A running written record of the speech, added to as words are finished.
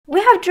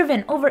have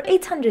driven over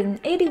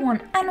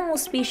 881 animal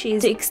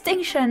species to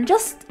extinction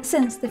just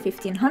since the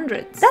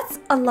 1500s. That's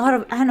a lot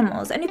of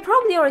animals, and you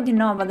probably already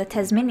know about the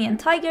Tasmanian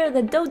tiger,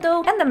 the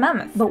dodo, and the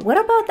mammoth. But what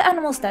about the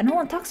animals that no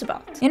one talks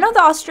about? You know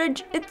the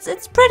ostrich?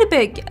 It's pretty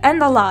big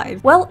and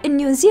alive. Well, in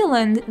New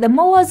Zealand, the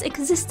moas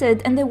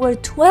existed and they were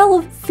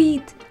 12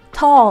 feet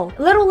tall,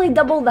 literally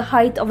double the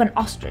height of an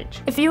ostrich.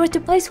 If you were to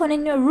place one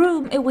in your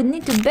room, it would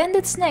need to bend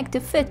its neck to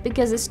fit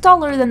because it's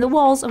taller than the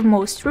walls of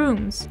most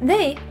rooms.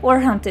 They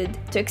were hunted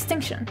to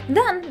extinction.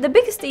 Then, the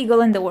biggest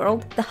eagle in the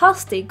world, the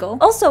Haast Eagle,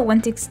 also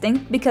went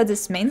extinct because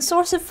its main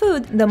source of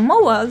food, the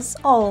moas,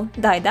 all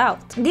died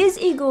out. These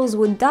eagles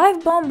would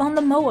dive bomb on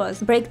the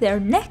moas, break their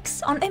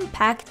necks on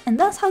impact, and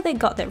that's how they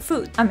got their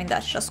food. I mean,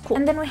 that's just cool.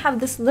 And then we have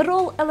this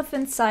little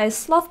elephant-sized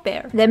sloth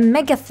bear, the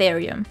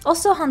Megatherium,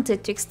 also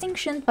hunted to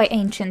extinction by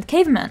ancient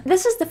cavemen.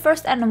 This is the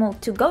first animal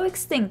to go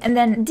extinct and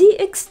then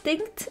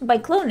de-extinct by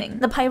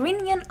cloning. The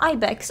Pyrenean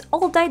ibex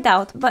all died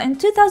out, but in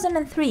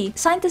 2003,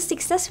 scientists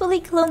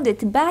successfully cloned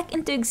it back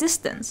into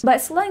existence. But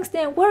its lungs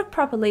didn't work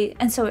properly,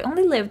 and so it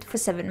only lived for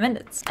 7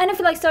 minutes. And if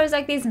you like stories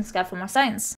like these, subscribe for more science.